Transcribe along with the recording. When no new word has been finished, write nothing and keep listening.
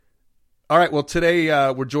All right. Well, today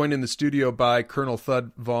we're joined in the studio by Colonel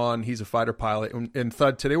Thud Vaughn. He's a fighter pilot. And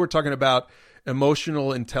Thud, today we're talking about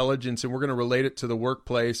emotional intelligence, and we're going to relate it to the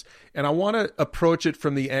workplace. And I want to approach it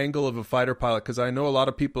from the angle of a fighter pilot, because I know a lot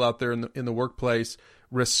of people out there in the workplace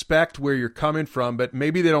respect where you're coming from, but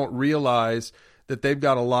maybe they don't realize that they've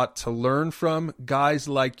got a lot to learn from guys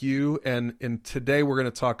like you. And today we're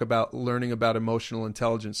going to talk about learning about emotional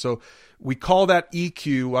intelligence. So we call that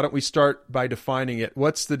EQ. Why don't we start by defining it?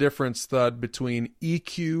 What's the difference, Thud, between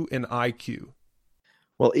EQ and IQ?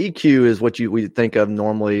 Well, EQ is what we think of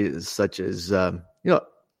normally, such as your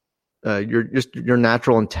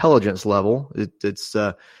natural intelligence level.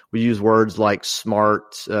 We use words like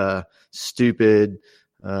smart, stupid,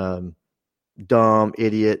 dumb,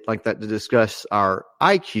 idiot, like that, to discuss our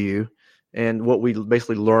IQ and what we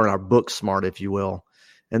basically learn, our book smart, if you will.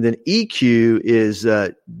 And then EQ is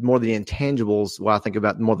more the intangibles. What I think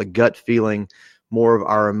about, more the gut feeling, more of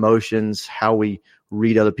our emotions, how we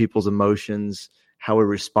read other people's emotions, how we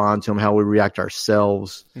respond to them, how we react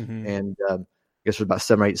ourselves. Mm-hmm. And I guess there's about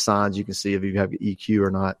 7 or 8 signs you can see if you have EQ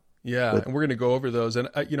or not. Yeah, and we're going to go over those. And,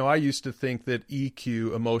 I used to think that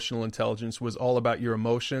EQ, emotional intelligence, was all about your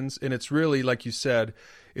emotions. And it's really, like you said,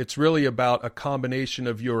 it's really about a combination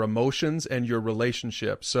of your emotions and your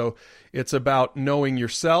relationships. So it's about knowing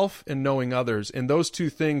yourself and knowing others. And those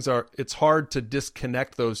two things it's hard to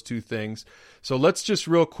disconnect those two things. So let's just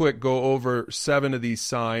real quick go over 7 of these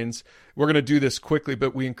signs. We're going to do this quickly,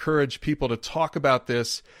 but we encourage people to talk about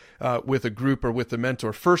this with a group or with a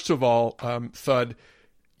mentor. First of all, Thud,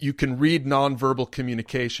 you can read nonverbal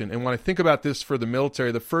communication. And when I think about this for the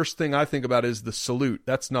military, the first thing I think about is the salute.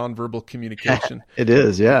 That's nonverbal communication. It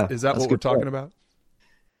is, yeah. Is that what we're talking about?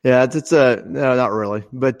 Yeah, no, not really.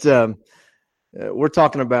 But we're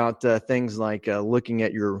talking about things like looking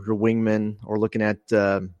at your wingman, or looking at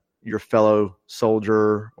your fellow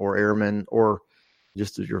soldier or airman, or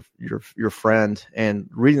just your friend, and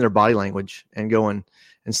reading their body language and going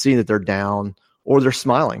and seeing that they're down, or they're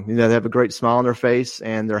smiling. They have a great smile on their face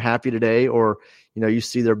and they're happy today. Or, you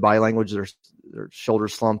see their body language, their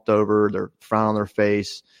shoulders slumped over, their frown on their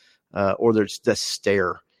face, or they're just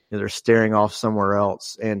stare. They're staring off somewhere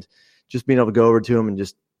else. And just being able to go over to them and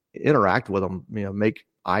just interact with them, make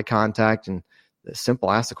eye contact and simple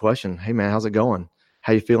ask the question, "Hey man, how's it going?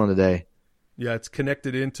 How you feeling today?" Yeah, it's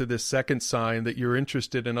connected into this second sign that you're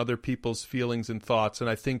interested in other people's feelings and thoughts. And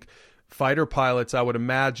I think fighter pilots, I would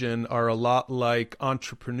imagine, are a lot like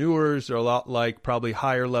entrepreneurs, or a lot like probably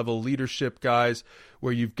higher level leadership guys,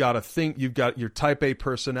 where you've got to think, you've got your type A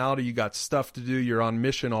personality, you got stuff to do, you're on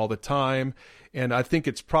mission all the time. And I think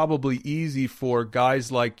it's probably easy for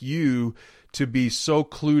guys like you to be so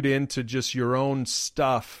clued into just your own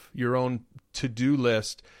stuff, your own to-do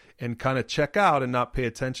list, and kind of check out and not pay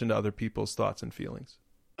attention to other people's thoughts and feelings.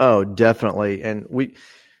 Oh, definitely. And we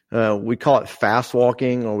call it fast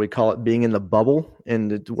walking, or we call it being in the bubble,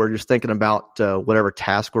 and we're just thinking about whatever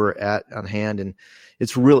task we're at on hand. And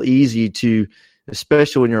it's real easy to,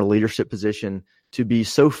 especially when you're in a leadership position, to be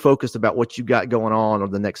so focused about what you got going on, or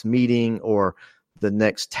the next meeting, or the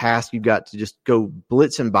next task you got, to just go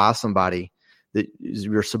blitzing by somebody that is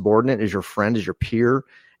your subordinate, is your friend, is your peer,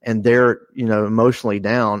 and they're emotionally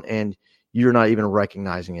down, and you're not even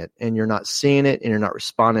recognizing it, and you're not seeing it, and you're not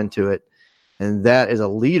responding to it. And that, as a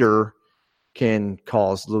leader, can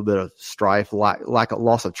cause a little bit of strife, like a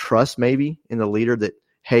loss of trust maybe in the leader, that,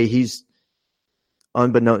 hey, he's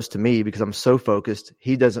unbeknownst to me, because I'm so focused,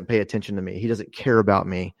 he doesn't pay attention to me. He doesn't care about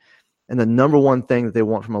me. And the number one thing that they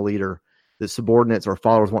want from a leader, that subordinates or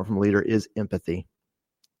followers want from a leader, is empathy.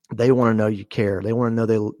 They want to know you care. They want to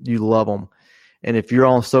know you love them. And if you're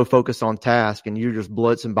all so focused on task and you're just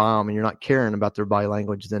blitzing by them and you're not caring about their body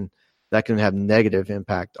language, then that can have negative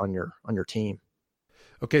impact on your team.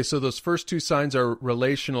 Okay, so those first 2 signs are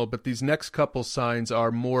relational, but these next couple signs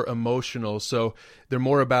are more emotional. So they're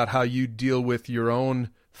more about how you deal with your own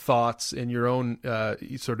thoughts and your own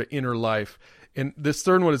sort of inner life. And this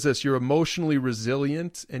third one is this: you're emotionally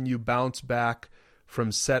resilient and you bounce back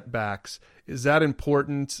from setbacks. Is that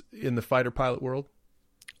important in the fighter pilot world?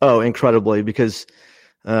 Oh, incredibly, because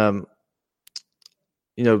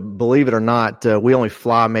believe it or not, we only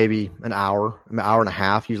fly maybe an hour and a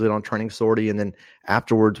half, usually on training sortie. And then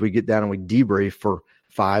afterwards we get down and we debrief for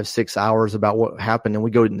 5-6 hours about what happened. And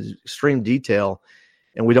we go into extreme detail,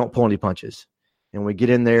 and we don't pull any punches. And we get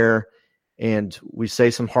in there and we say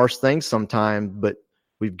some harsh things sometimes, but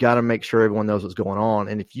we've got to make sure everyone knows what's going on.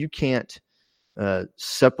 And if you can't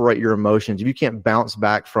separate your emotions, if you can't bounce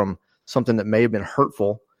back from something that may have been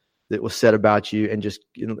hurtful that was said about you, and just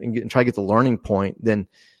and try to get the learning point, then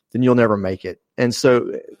you'll never make it. And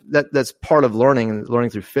so that's part of learning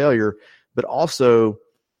through failure. but also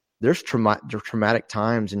there's traumatic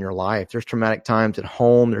times in your life. There's traumatic times at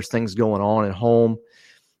home. There's things going on at home,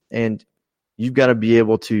 and you've got to be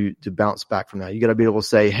able to bounce back from that. You got to be able to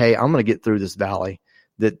say, hey, I'm going to get through this valley.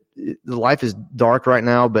 That the life is dark right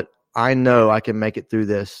now, but I know I can make it through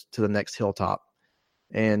this to the next hilltop.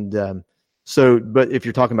 And but if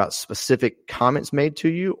you're talking about specific comments made to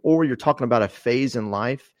you, or you're talking about a phase in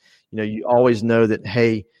life, you always know that,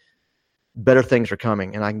 hey, better things are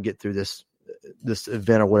coming and I can get through this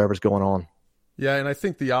event or whatever's going on. Yeah, and I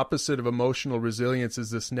think the opposite of emotional resilience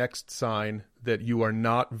is this next sign that you are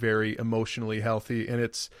not very emotionally healthy, and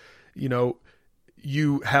it's,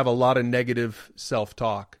 you have a lot of negative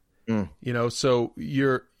self-talk. So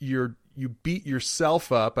you beat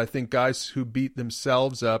yourself up. I think guys who beat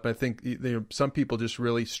themselves up, I think some people just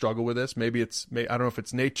really struggle with this. Maybe I don't know if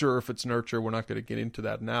it's nature or if it's nurture. We're not going to get into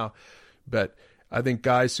that now, but I think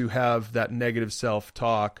guys who have that negative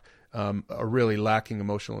self-talk are really lacking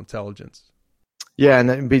emotional intelligence. Yeah,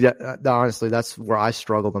 and honestly, that's where I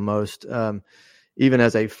struggle the most. Even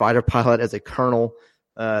as a fighter pilot, as a colonel,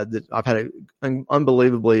 that I've had an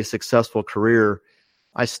unbelievably successful career,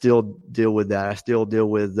 I still deal with that. I still deal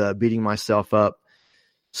with beating myself up.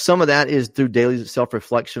 Some of that is through daily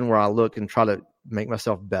self-reflection, where I look and try to make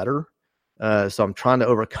myself better. So I'm trying to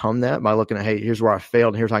overcome that by looking at, hey, here's where I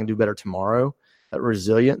failed, and here's how I can do better tomorrow. That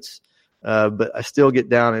resilience. But I still get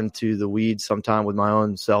down into the weeds sometime with my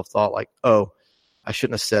own self-thought, like, oh, I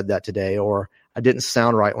shouldn't have said that today, or I didn't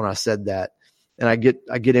sound right when I said that. And I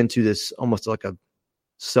get into this almost like a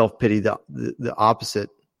self-pity, the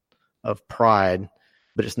opposite of pride,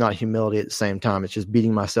 but it's not humility at the same time. It's just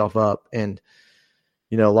beating myself up. And,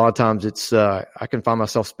 a lot of times it's, I can find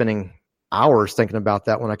myself spending hours thinking about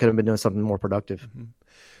that when I could have been doing something more productive. Mm-hmm.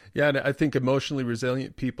 Yeah. And I think emotionally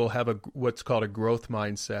resilient people have what's called a growth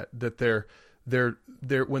mindset, that they're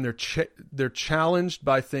when they're challenged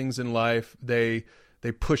by things in life, they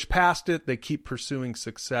push past it. They keep pursuing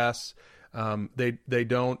success. They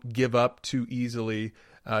don't give up too easily.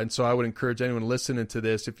 And so I would encourage anyone listening to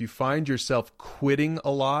this, if you find yourself quitting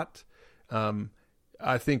a lot,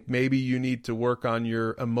 I think maybe you need to work on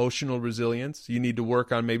your emotional resilience. You need to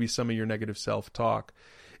work on maybe some of your negative self-talk.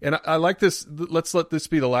 And I like this. Let's let this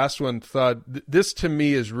be the last one. This to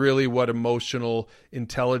me is really what emotional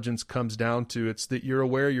intelligence comes down to. It's that you're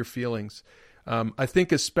aware of your feelings. I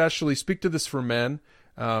think especially, speak to this for men,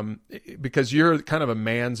 because you're kind of a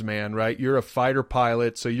man's man, right? You're a fighter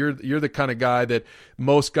pilot. So you're the kind of guy that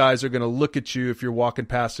most guys are going to look at you if you're walking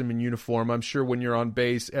past them in uniform. I'm sure when you're on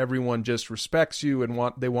base, everyone just respects you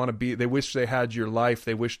and they wish they had your life.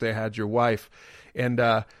 They wish they had your wife. And,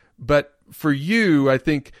 but for you, I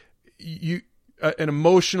think an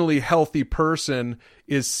emotionally healthy person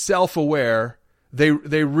is self-aware. They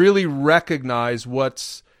really recognize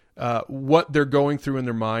what they're going through in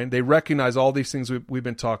their mind. They recognize all these things we've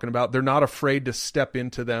been talking about. They're not afraid to step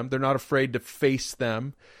into them. They're not afraid to face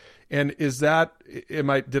them. And did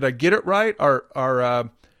I get it right?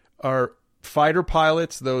 Are fighter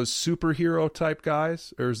pilots those superhero type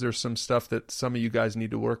guys, or is there some stuff that some of you guys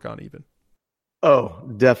need to work on even? Oh,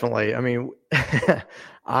 definitely. I mean,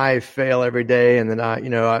 I fail every day, and then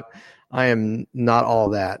I am not all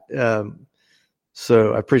that.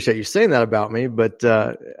 So I appreciate you saying that about me, but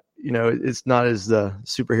it's not as the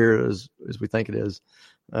superhero as we think it is.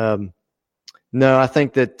 No, I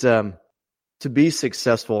think that to be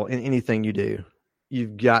successful in anything you do,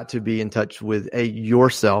 you've got to be in touch with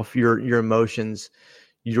yourself, your emotions,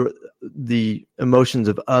 the emotions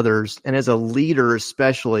of others, and as a leader,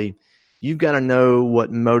 especially, you've got to know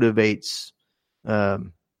what motivates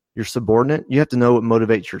your subordinate. You have to know what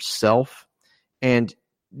motivates yourself. And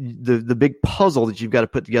the big puzzle that you've got to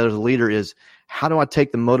put together as a leader is, how do I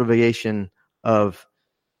take the motivation of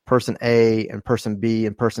person A and person B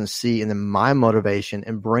and person C and then my motivation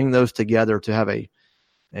and bring those together to have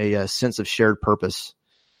a sense of shared purpose?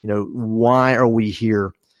 Why are we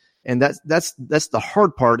here? And that's the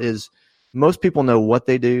hard part. Is most people know what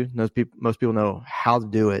they do. Most people know how to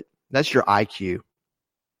do it. That's your IQ.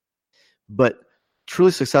 But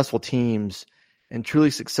truly successful teams and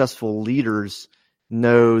truly successful leaders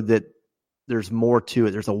know that there's more to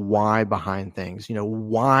it. There's a why behind things.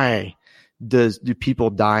 Why do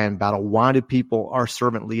people die in battle? Why do people are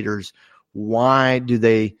servant leaders? Why do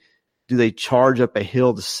they charge up a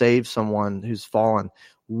hill to save someone who's fallen?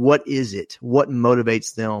 What is it? What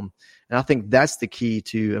motivates them? And I think that's the key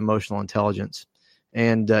to emotional intelligence.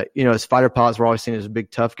 And, as fighter pilots, we're always seen as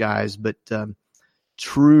big, tough guys, but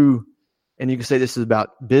true, and you can say this is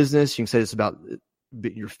about business, you can say this about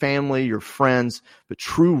your family, your friends, but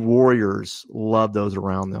true warriors love those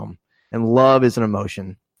around them. And love is an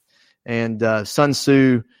emotion. And Sun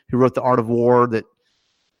Tzu, who wrote The Art of War, that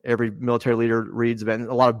every military leader reads about, and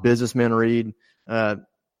a lot of businessmen read.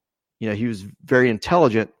 He was very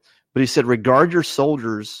intelligent, but he said, regard your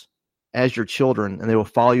soldiers as your children, and they will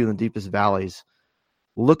follow you in the deepest valleys.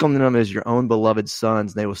 Look on them as your own beloved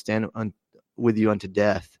sons, and they will stand with you unto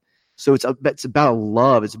death. So it's about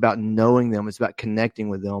love. It's about knowing them. It's about connecting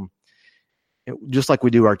with them, just like we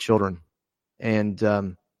do our children. And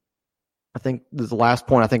I think the last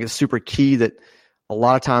point, I think it's super key that a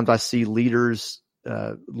lot of times I see leaders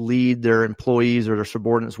lead their employees or their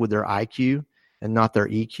subordinates with their IQ and not their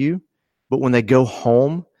EQ. But when they go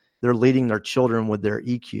home, they're leading their children with their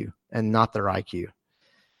EQ and not their IQ.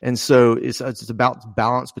 And so it's about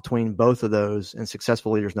balance between both of those, and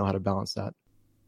successful leaders know how to balance that.